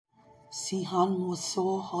Sihan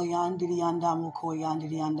moso hoyan dirianda mokoyan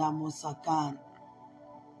dirianda mosakan.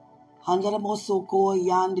 Handara moso ko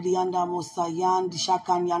yan dirianda mosayan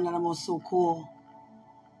dishakan yandara moso ko.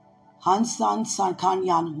 Hansan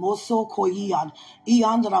sankanyan moso koyan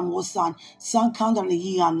iandra mosan sankandra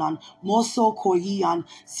yanan moso koyan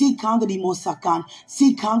sikandri mosakan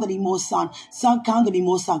sikandri mosan sankandri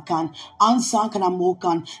mosakan ansankana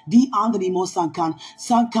mokan di andri mosakan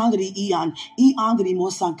sankandri ian I andri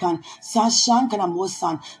mosakan sashankana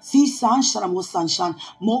mosan si sanshara mosan shan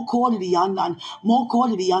mokori yandan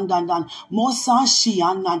mosan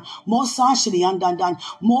shianan mosan shiandan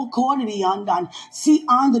mokori yandan si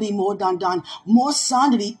andri dandan mo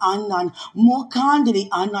sandri anan mo kandri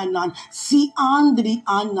ananan si andri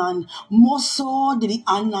anan mo sodri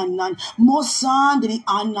ananan mo sandri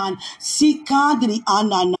anan si kandri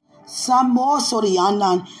anan samo sori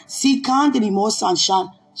anan si kandri mo sanshan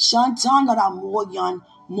shantangara moyan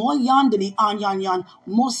moyandri anyan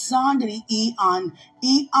mo sandri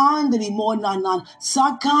I andri monanan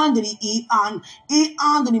sakandri I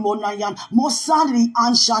andri monayan mo sandri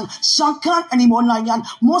anshan shakan ani monayan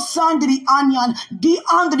mo sandri anyan di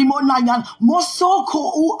andri monayan mo soko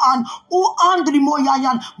u andri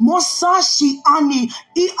moyayan mo sashi ani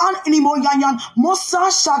I an ani moyayan mo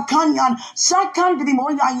sashakanyan shakandri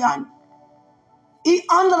moyayan I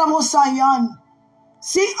andra mosayan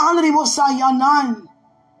si andri mosayanan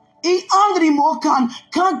I andri mokan,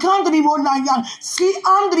 kankandri monayan, si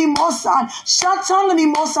andri mosan, shatangri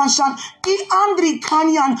mosan shan, I andri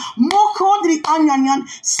kanyan, mokodri anyanyan,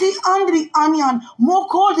 si andri anyan,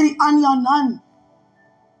 mokodri anyanan,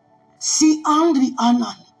 si andri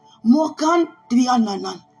anan, mokandri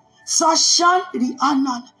ananan, sashandri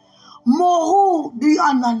anan, mohu dri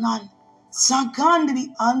ananan,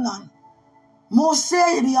 sakandri anan,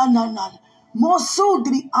 mosedri ananan,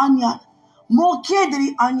 mosudri anyan,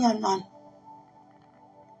 mokedri anyanan,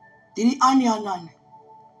 diri anyanan,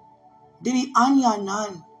 diri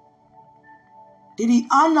anyanan, diri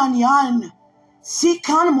ananyan,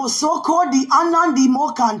 sikan mosoko di anan di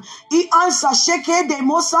mokan, I ansa sheke de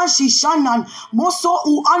mosan shishanan, moso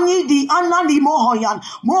u ani di anan di mohoyan,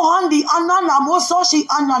 mohan di anana moso shi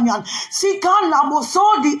ananyan, sikan la moso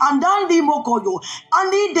di andan di mokoyo,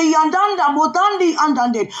 ani de yandanda motandi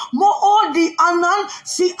andande, mo o di anan,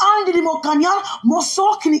 si andi di mokanyan,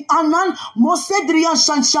 mosokni anan, mosedrian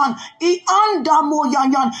shanshan, I anda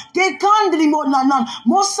moyanyan, de kandri monanan,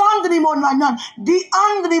 mosandri monanan, di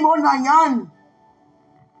andri monayan.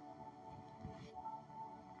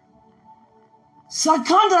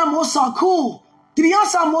 Sakandra mosaku,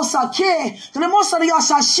 Triasa mosake, Tremosa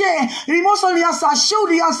riasa she, Rimosa riasa shu,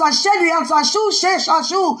 riasa she, riasa shu, she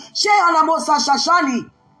shashu, she anamosa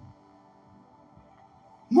shashani.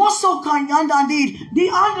 Mosokan yandandid, the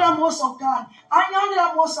andra mosokan,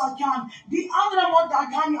 Anyandra mosakan, the andra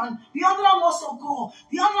modakanyan, the andra mosoko,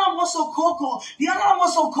 the andra mosokoko, the andra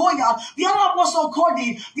mosokoya, the andra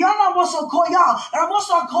mosokodi, the andra mosokoya,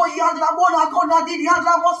 Ramosakoya, the monakona, the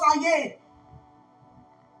andra mosaye.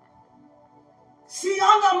 Si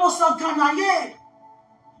andra mosokana ye,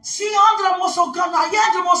 si andra mosokana ye,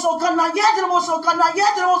 mosokana ye, mosokana ye,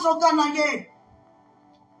 mosokana ye.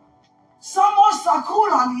 Samosa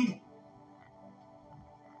kulani,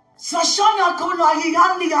 sashana kulani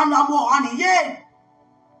andi anamo ani ye.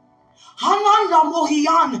 Hananda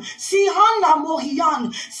mohiyan, si handa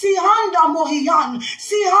mohiyan, si handa mohiyan,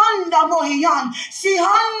 si handa mohiyan, si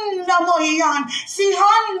handa mohiyan, si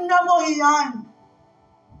handa mohiyan.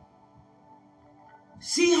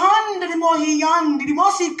 Si handri mohiyan, di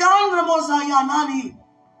mosikandra mosayanani.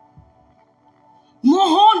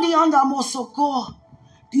 Mohoni anda mosoko,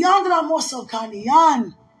 di andra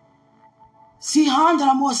mosokaniyan. Si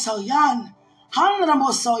handra mosoyan, handra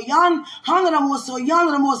mosoyan, handra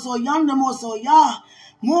mosoyan, mosoyan, mosoya.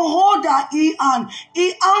 Mohoda ian,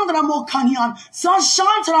 I andra mokanyan,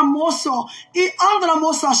 sashantra moso, I andra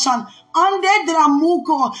mosashan. Ande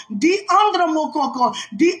dramuko, di andra mokoko,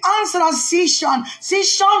 di ansra sishan,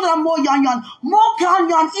 sishandra moyanyan,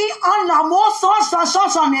 mokanyan, I anna mosan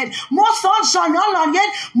sashanet, mosan shananan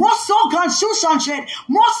yet, mosokan shushanshet,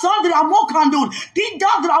 mosandra mokandur, di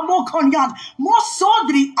dadra mokonyan,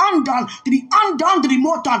 mosodri andan, di andandri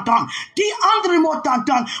motantan, di andri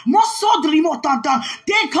motantan, mosodri motantan,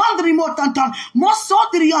 de kandri motantan,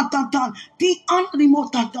 mosodri antantan, di andri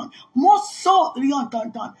motantan, mosodri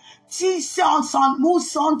antantan. Si san san mu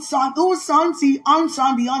san san u san si an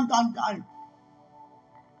san di an dan dan.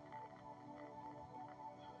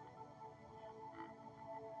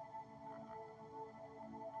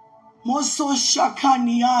 Moso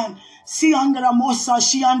shakanian si andra mosa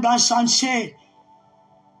shi andan shanshe.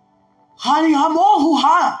 Hani hamohu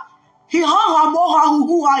ha He ha moha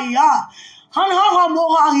hu ya. Han ha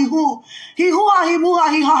moha hi hu. He hua hi muha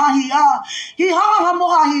hi ha hi ya. He ha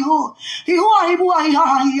moha hi hu. He hua hi muha hi ha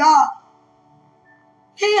hi ya.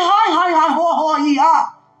 He hi ho hi ya.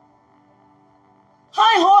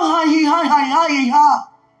 Hi ho hi ha.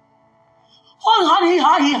 Hon hi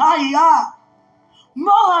ya.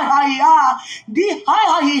 Mo hi ya. Di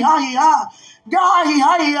hi ya. Da hi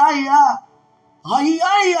ya. Hi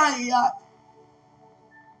ya.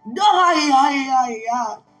 Da hi ya.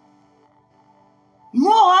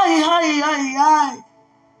 Mo hi. Hi.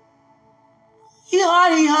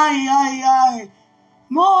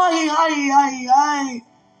 Mo hi.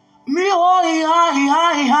 Me hi.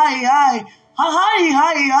 Hi.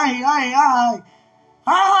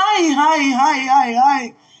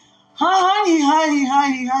 Hi.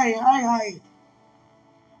 Hi.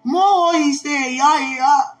 Mo say ya.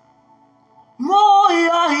 Mo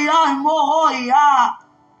ya.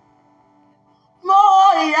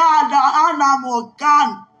 Mo ya da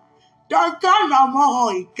anamokan. Da kana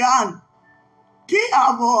mo ikan. Ti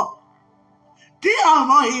amo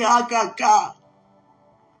iakaka.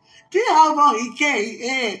 Ti amo ike.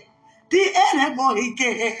 Ti ene mo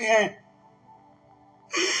ike.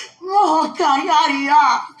 Mo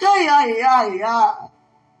kaya.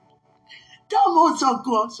 Damo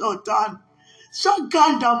soko sotan.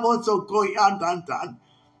 Sakanda mo soko yandantan.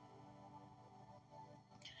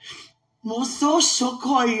 Moso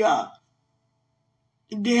sokoya.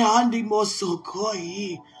 De handi mo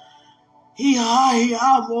sokoi.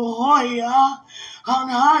 Hiya mohoya. Han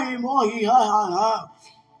mohiya.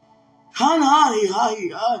 Han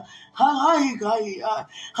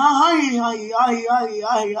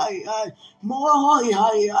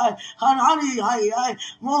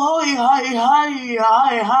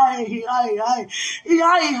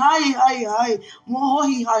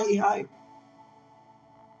Mohoi hi.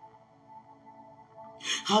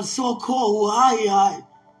 I'm so cold. Hi.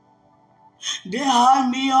 De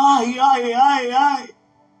mi hi.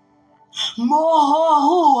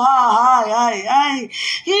 Moho hi.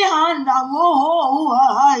 He handa moho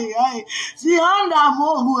hi. Si handa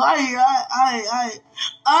moho hi.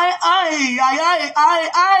 Ay,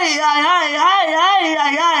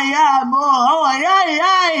 moho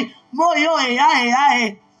hi. Moyo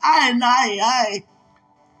hi. Ay.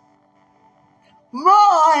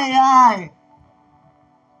 Moho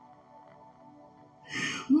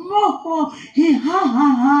Moho he ha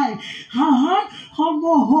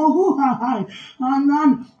moho ha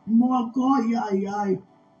anan moko yai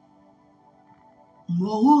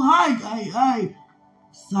moho hai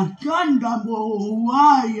sakanda moho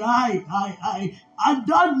hai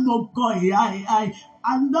adan moko yai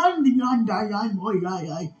adan yanda mo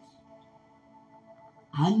yai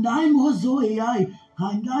andai mozo yai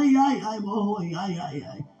andai moho yai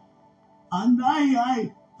andai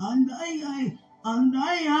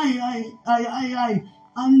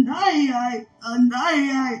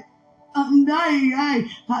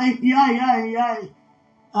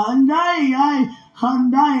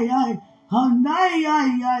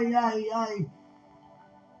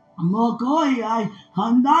Mokoi,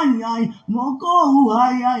 Handai, Moko,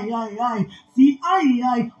 Si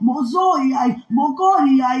Mozoi,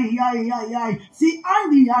 Mokori, Si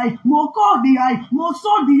Andi,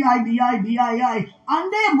 Mosodi,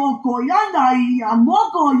 Ande Moko Yandai,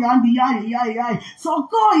 Moko Yandi,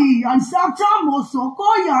 Sokoi, and Satamo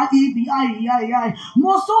Sokoya,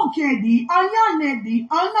 Mosoke, the Anyane, the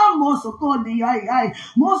Anna Mosoko, the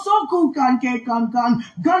Mosoku kan kukan,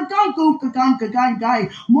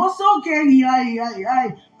 Mosoke,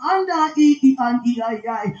 anda i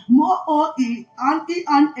mo o i an e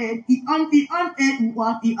an e u an u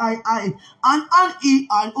an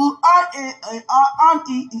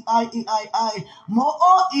mo o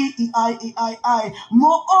i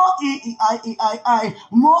mo o i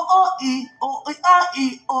mo o i o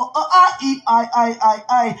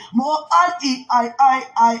mo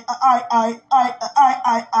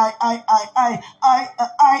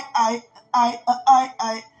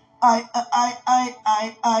I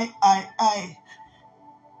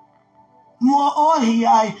Mohoi,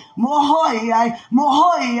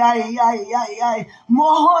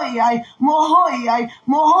 mohoi,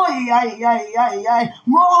 moho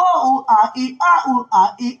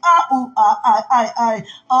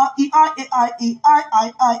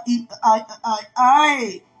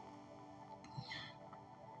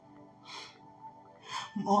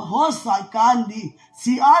Mohosa kandi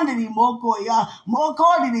si andri moko ya moko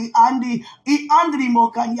di andi I andri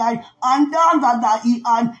mokanyai andanda da I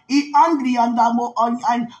andri anda mo an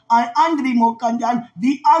andri mokanyan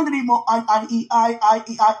di andri mo an I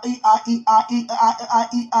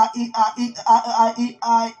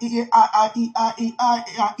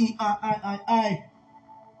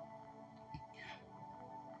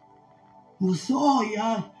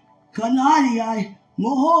Musoya kanari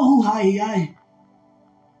moho hai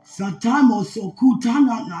Satamo so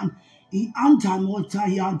kutananan I antamo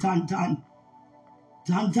tayantantan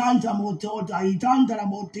tantanta motota I tantara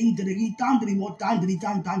motindri I tantri motandri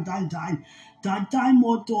tantantantan tantan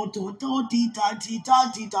mototo toti tati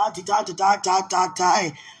tati tati tati tati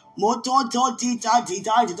tati moto toti tati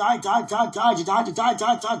tati tati tati tati tati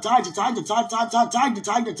tati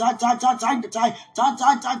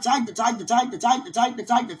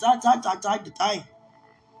tati tati tati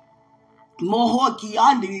Mohoki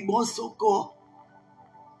andi mosoko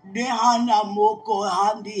dehana moko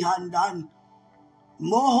handi handan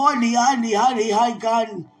moholi andi hari haikan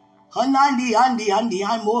hanandi andi andi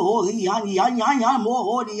han mohohi hani hani hani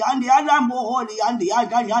moholi andi anda moholi andi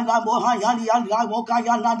haikan yanda mohani andi andi moka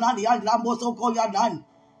yanda nandi andi mosoko yandan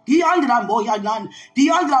di andra boyanan di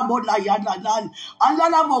andra bona yananan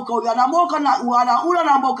andala moko yana moka na uana ula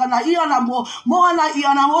na moka na iana mo mohana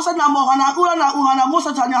iana mosa na mohana ula na uhana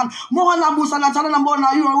mosa tanyan mohana musa na tana mona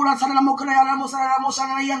ula sana na moka yana mosa na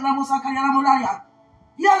yana mosa kana molaya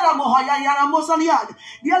yana mohaya yana mosa lian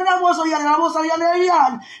yana mosa lian yana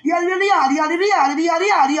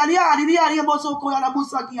mosoko yana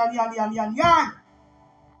musa yan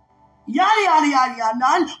Yari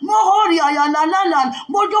nan, mohori ayananan,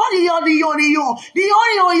 modori yori yo, di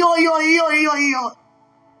yo.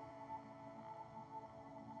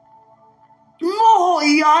 Moho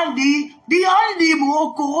yandi, di andi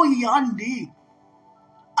moko yandi.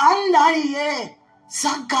 Anaye,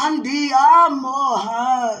 sakandi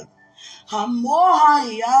amoha. Hamoha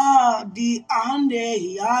ya, di ande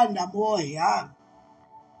yana moya.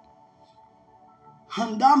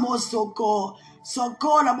 Handamo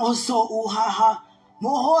soko na moso uhaha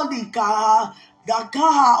moholi kaha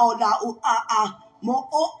dakaha o na uaa mo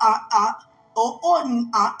o a o on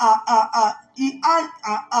a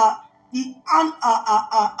I an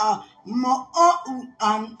mo o u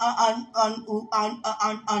an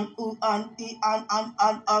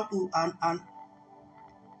u an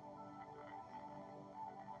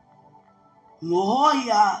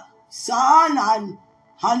mohoya sanan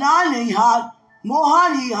hanani han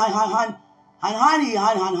mohani han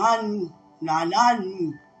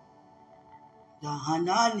nanan the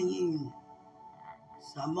hanani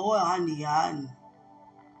samoa hanian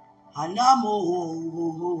hanamo ho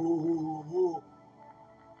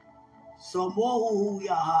somo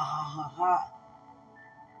ya ha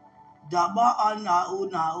dama ana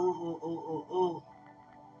una o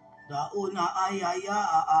da una ayaya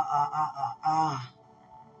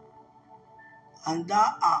anda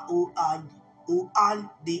u an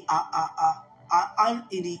di an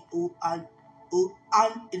ini u an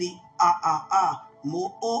ini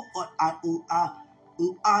mo o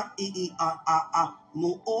an i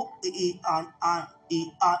mo o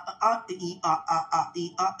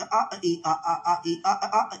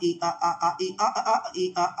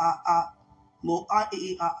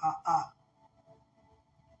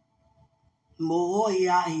mo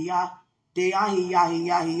ya de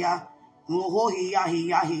ya moho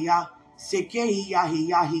hiya seke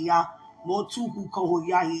hiya motuku koho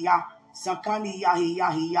hiya sakani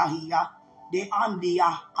hiya de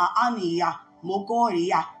andia ania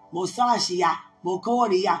mokoria mosashia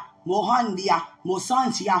mokoria mohandia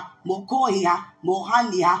mosansia mokohia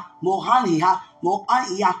mohania moania ha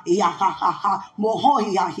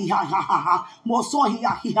mohohia ha mosohia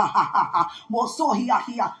ha mosohia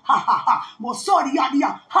ha mosoria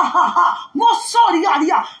ha mosoria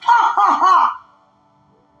ha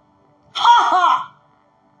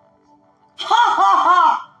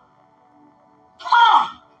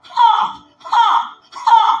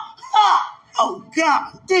Oh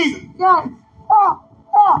God, Jesus, God.